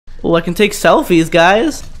Oh, I can take selfies,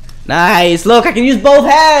 guys. Nice. Look, I can use both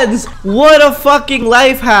hands. What a fucking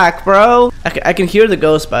life hack, bro. I can hear the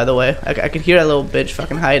ghost, by the way. I can hear that little bitch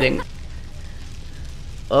fucking hiding.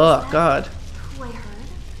 Oh, God.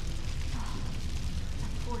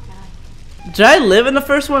 Did I live in the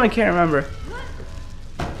first one? I can't remember.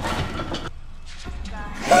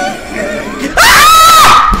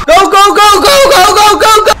 Ah! Go, go, go, go, go, go,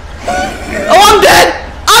 go, go! Oh, I'm dead!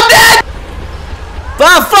 I'm dead!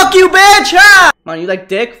 Ah, fuck you, bitch! Ah! Come on, you like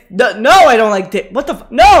dick? No, I don't like dick. What the f—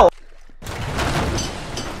 no!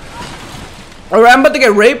 Alright, I'm about to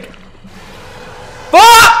get raped.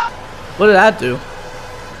 Fuck! What did that do?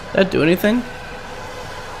 Did that do anything?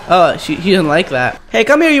 Oh, he didn't like that. Hey,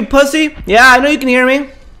 come here, you pussy. Yeah, I know you can hear me.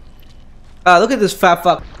 Look at this fat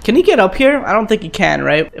fuck. Can he get up here? I don't think he can,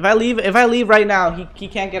 right? If I leave right now, he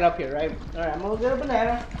can't get up here, right? Alright, I'm gonna get a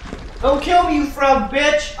banana. Don't kill me, you frog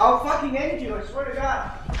bitch! I'll fucking end you, I swear to God.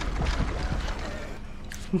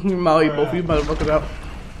 Molly, both of you motherfuckers out.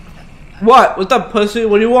 What? What's up, pussy?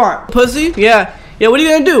 What do you want? Pussy? Yeah. Yeah, what are you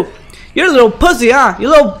gonna do? You're a little pussy, huh? You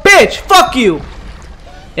little bitch! Fuck you!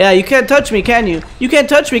 Yeah, you can't touch me, can you? You can't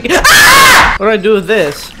touch me. Ah! What do I do with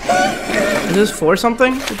this? Is this for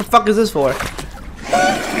something? What the fuck is this for?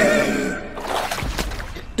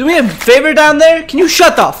 Do me a favor down there? Can you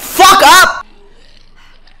shut the fuck up?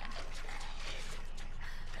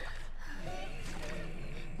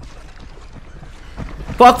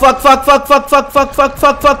 Fuck, fuck, fuck, fuck, fuck, fuck, fuck, fuck,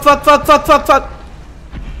 fuck, fuck, fuck, fuck, fuck, fuck, fuck.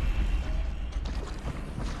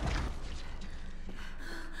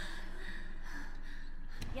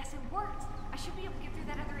 Yes, it worked. I should be able to get through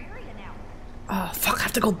that other area now. Oh, fuck, I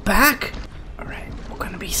have to go back? Alright, we're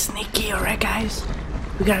gonna be sneaky, alright, guys?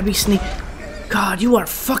 We gotta be sneaky. God, you are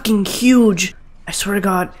fucking huge. I swear to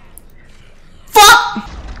God. Fuck!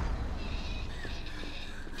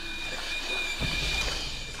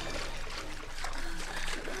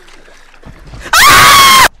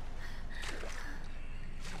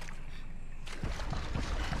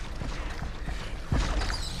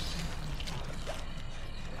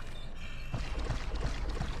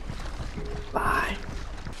 Bye.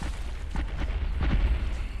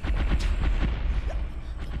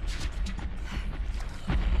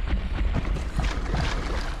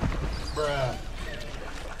 Bruh.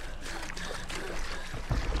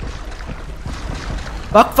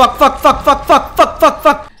 Fuck, fuck, fuck, fuck, fuck, fuck, fuck, fuck,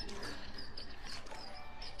 fuck.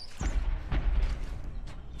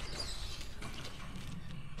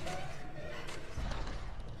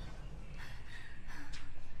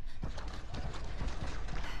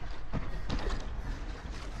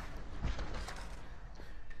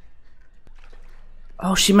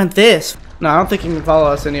 Oh, she meant this. No, I don't think you can follow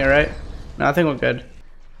us in here, right? No, I think we're good.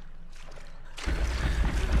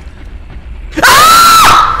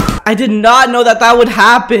 Ah! I did not know that that would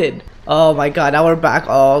happen. Oh my God, now we're back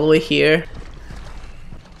all the way here.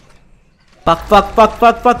 Fuck, fuck, fuck,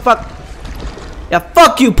 fuck, fuck, fuck. Yeah,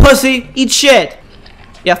 fuck you, pussy. Eat shit.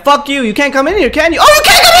 Yeah, fuck you. You can't come in here, can you? Oh, you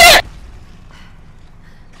can't come in here!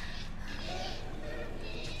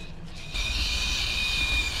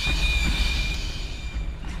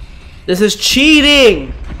 This is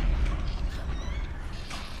cheating!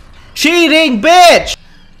 Cheating, bitch!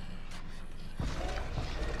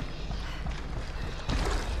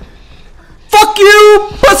 Fuck you,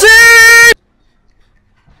 pussy!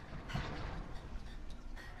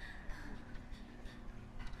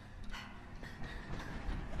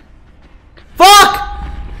 Fuck!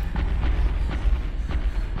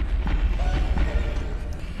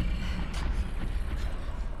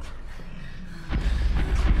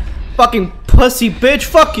 Fucking pussy bitch,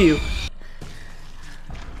 fuck you.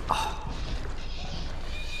 Oh.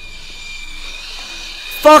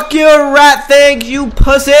 Fuck your rat thing, you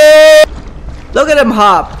pussy! Look at him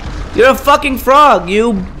hop. You're a fucking frog,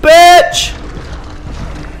 you bitch!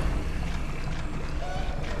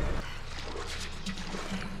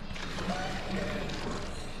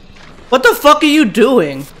 What the fuck are you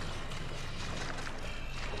doing?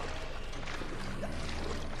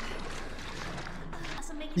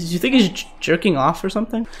 Did you think he's jerking off or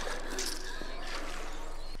something?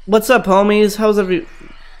 What's up, homies? How's every...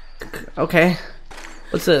 Okay.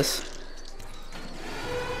 What's this?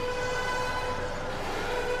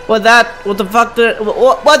 What the fuck did...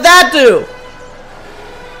 What'd that do?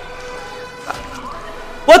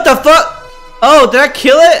 What the fuck? Oh, did I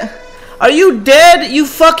kill it? Are you dead, you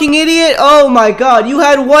fucking idiot? Oh my God, you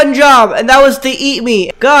had one job, and that was to eat me.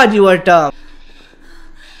 God, you are dumb.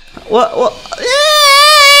 What?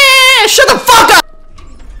 Shut the fuck up!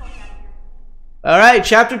 Alright,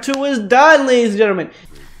 chapter 2 is done, ladies and gentlemen.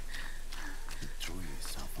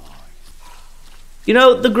 You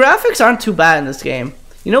know, the graphics aren't too bad in this game.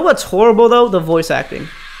 You know what's horrible though? The voice acting.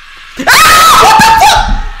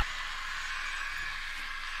 Ah!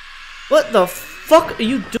 What the fuck are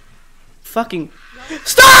you doing? Fucking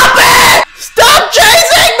stop it! Stop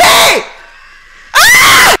chasing me!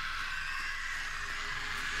 Ah!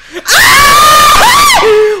 Ah!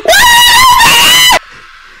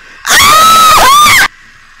 Ah!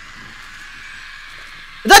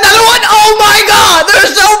 Is that another one? Oh my god!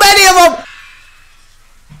 There's so many of them!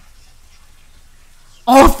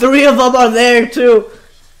 All three of them are there too.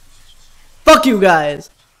 Fuck you guys.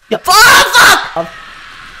 Yeah. Fuck! Ah!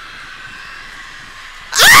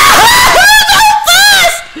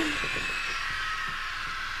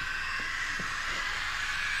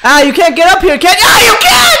 Ah, you can't get up here, can you? Ah, you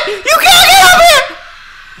can't! You can't get up here!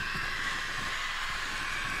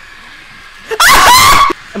 Ah!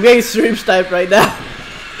 I'm getting stream sniped right now.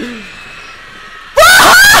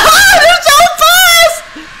 Ah! They're so fast!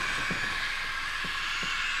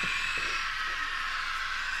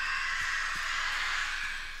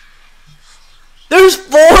 There's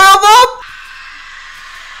 4 of them?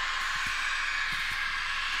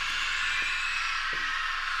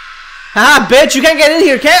 Ah, bitch, you can't get in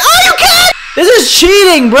here, can you? Oh, you can't! This is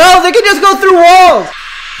cheating, bro! They can just go through walls!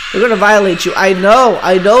 They're gonna violate you. I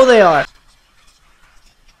know they are.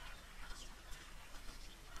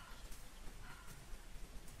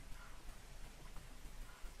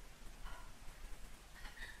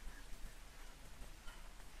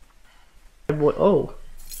 Oh.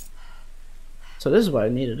 So this is what I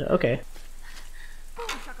needed. Okay.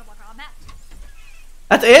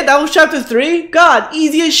 That's it? That was chapter 3? God,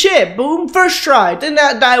 easy as shit. Boom, first try.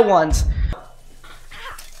 Didn't die once.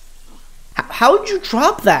 How'd you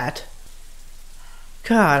drop that?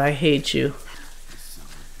 God, I hate you.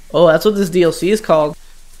 Oh, that's what this DLC is called.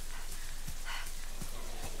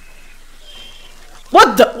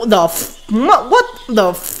 What the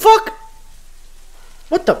fuck?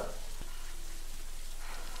 What the?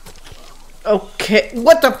 Okay,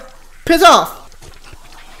 what the? Piss off!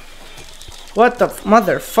 What the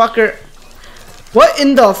motherfucker? What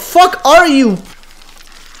in the fuck are you?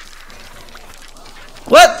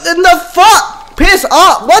 What in the fuck? Piss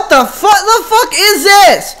off! What the fuck? The fuck is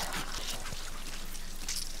this?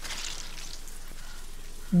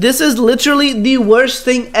 This is literally the worst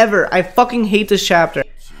thing ever. I fucking hate this chapter.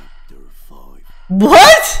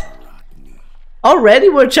 What? Already?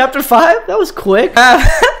 We're at chapter 5? That was quick.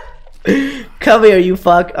 Come here, you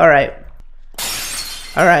fuck. Alright.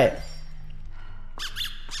 Alright.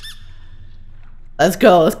 Let's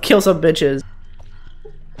go. Let's kill some bitches.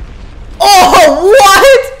 Oh,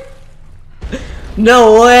 what?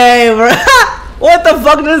 No way, bro. What the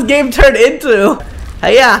fuck did this game turn into?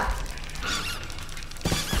 Hey, yeah.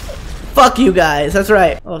 Fuck you guys. That's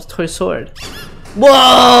right. Oh, it's toy sword.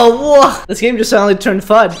 Whoa, whoa. This game just suddenly turned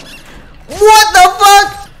fun. What the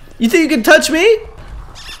fuck? You think you can touch me?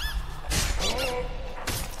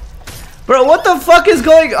 Bro, what the fuck is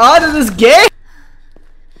going on in this game?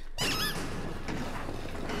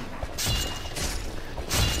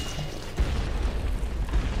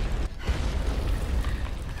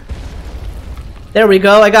 There we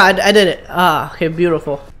go. I did it. Ah, okay,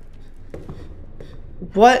 beautiful.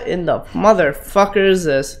 What in the motherfucker is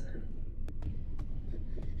this?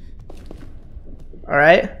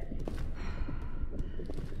 Alright.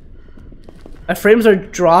 My frames are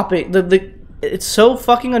dropping. It's so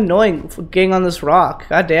fucking annoying for getting on this rock.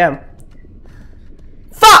 God damn.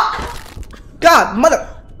 Fuck! God, mother.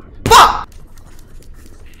 Fuck!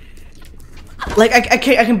 Like, I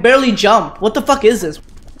can barely jump. What the fuck is this?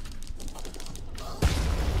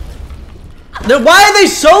 Why are they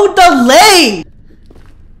so delayed?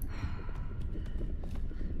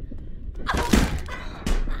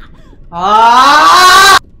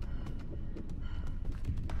 Ah!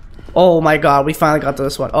 Oh my god, we finally got to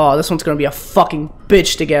this one. Oh, this one's gonna be a fucking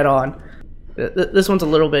bitch to get on. This one's a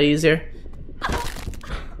little bit easier.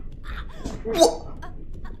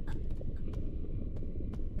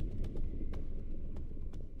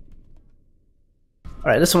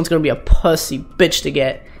 Alright, this one's gonna be a pussy bitch to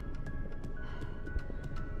get.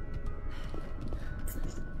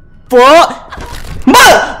 Why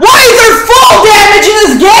is there fall damage in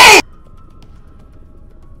this game?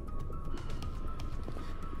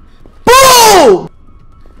 Boom!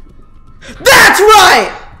 That's right!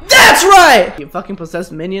 That's right! You fucking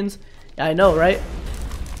possessed minions? Yeah, I know, right?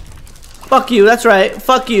 Fuck you, that's right.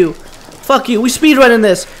 Fuck you. Fuck you. We speedrunning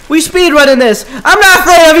this. We speedrunning this. I'm not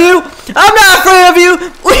afraid of you. I'm not afraid of you.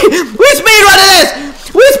 We speedrunning this.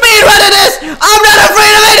 We speedrunning this. I'm not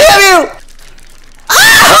afraid of any of you.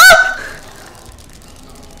 Ah!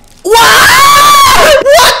 What?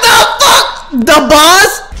 What the fuck? The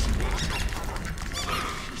boss?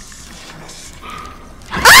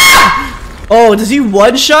 Ah! Oh, does he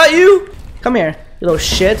one-shot you? Come here, you little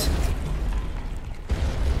shit.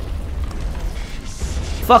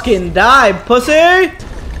 Fucking die, pussy!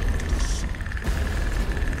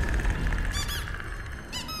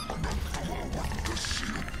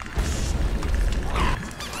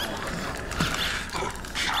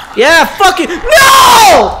 Yeah, fucking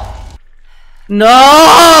no!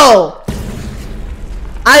 No!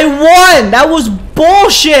 I won! That was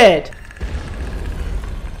bullshit!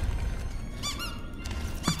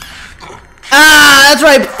 Ah, that's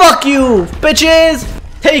right, fuck you, bitches!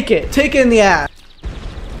 Take it in the ass.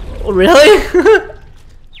 Oh, really?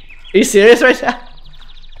 Are you serious right now?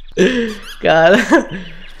 God,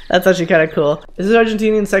 that's actually kind of cool. Is this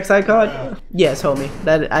Argentinian sex icon? Yes, homie.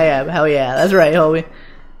 That I am. Hell yeah, that's right, homie.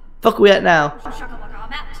 Fuck we at now?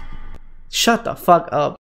 Shut the fuck up.